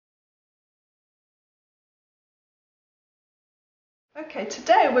Okay,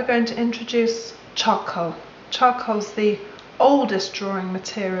 today we're going to introduce charcoal. Charcoal's the oldest drawing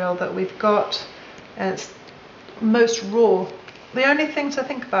material that we've got, and it's most raw. The only thing to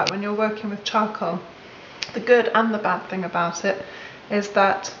think about when you're working with charcoal, the good and the bad thing about it, is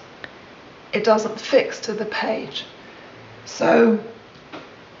that it doesn't fix to the page. So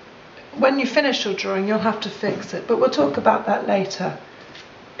when you finish your drawing, you'll have to fix it, but we'll talk about that later.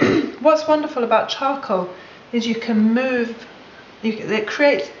 What's wonderful about charcoal is you can move. It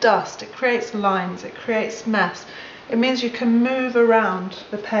creates dust, it creates lines, it creates mess. It means you can move around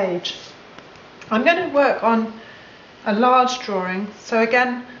the page. I'm going to work on a large drawing, so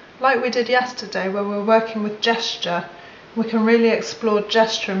again, like we did yesterday where we're working with gesture, we can really explore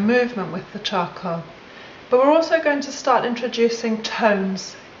gesture and movement with the charcoal. But we're also going to start introducing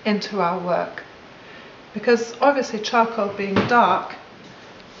tones into our work, because obviously charcoal being dark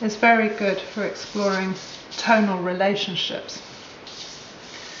is very good for exploring tonal relationships.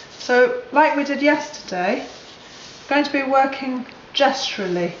 So, like we did yesterday, I'm going to be working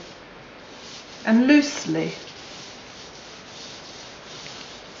gesturally and loosely.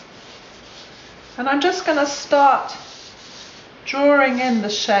 And I'm just going to start drawing in the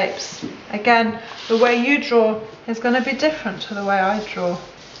shapes. Again, the way you draw is going to be different to the way I draw.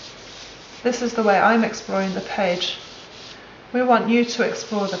 This is the way I'm exploring the page. We want you to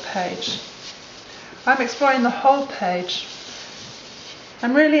explore the page. I'm exploring the whole page.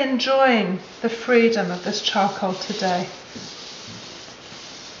 I'm really enjoying the freedom of this charcoal today.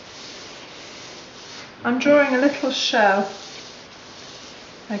 I'm drawing a little shell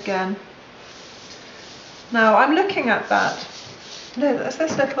again. Now I'm looking at that. Look, there's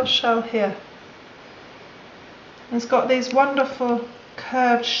this little shell here. It's got these wonderful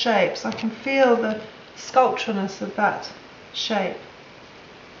curved shapes. I can feel the sculptureness of that shape.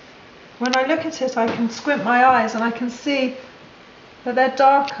 When I look at it, I can squint my eyes and I can see that they're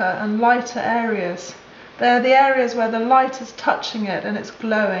darker and lighter areas. They're the areas where the light is touching it and it's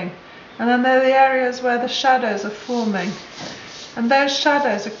glowing. And then they're the areas where the shadows are forming. And those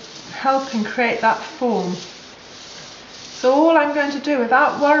shadows are helping create that form. So all I'm going to do,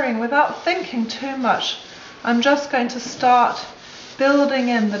 without worrying, without thinking too much, I'm just going to start building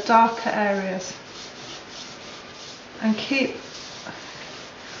in the darker areas and keep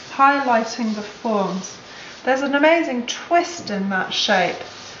highlighting the forms. There's an amazing twist in that shape.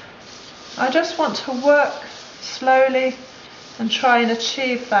 I just want to work slowly and try and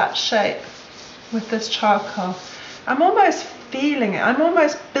achieve that shape with this charcoal. I'm almost feeling it. I'm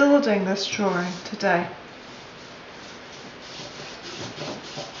almost building this drawing today.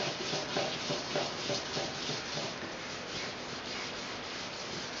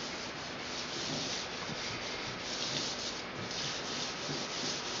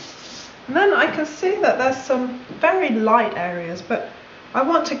 And then I can see that there's some very light areas, but I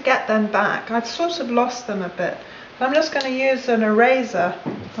want to get them back. I've sort of lost them a bit. So I'm just going to use an eraser,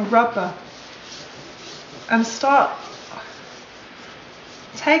 a rubber, and start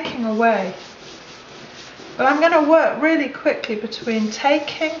taking away. But I'm going to work really quickly between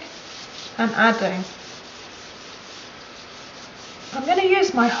taking and adding. I'm going to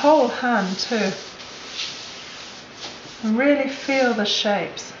use my whole hand too. And really feel the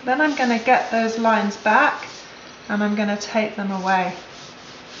shapes. Then I'm going to get those lines back and I'm going to take them away.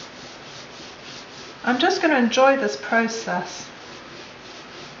 I'm just going to enjoy this process.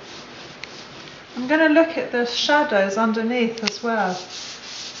 I'm going to look at the shadows underneath as well.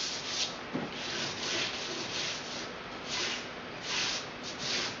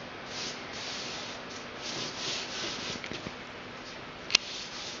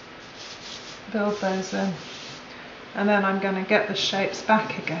 Build those in. And then I'm going to get the shapes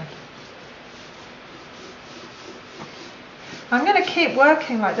back again. I'm going to keep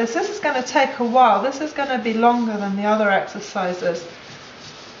working like this. This is going to take a while. This is going to be longer than the other exercises.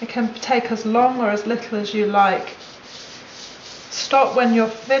 It can take as long or as little as you like. Stop when you're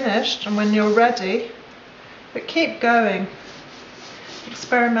finished and when you're ready, but keep going,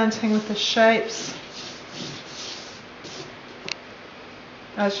 experimenting with the shapes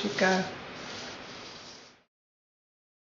as you go.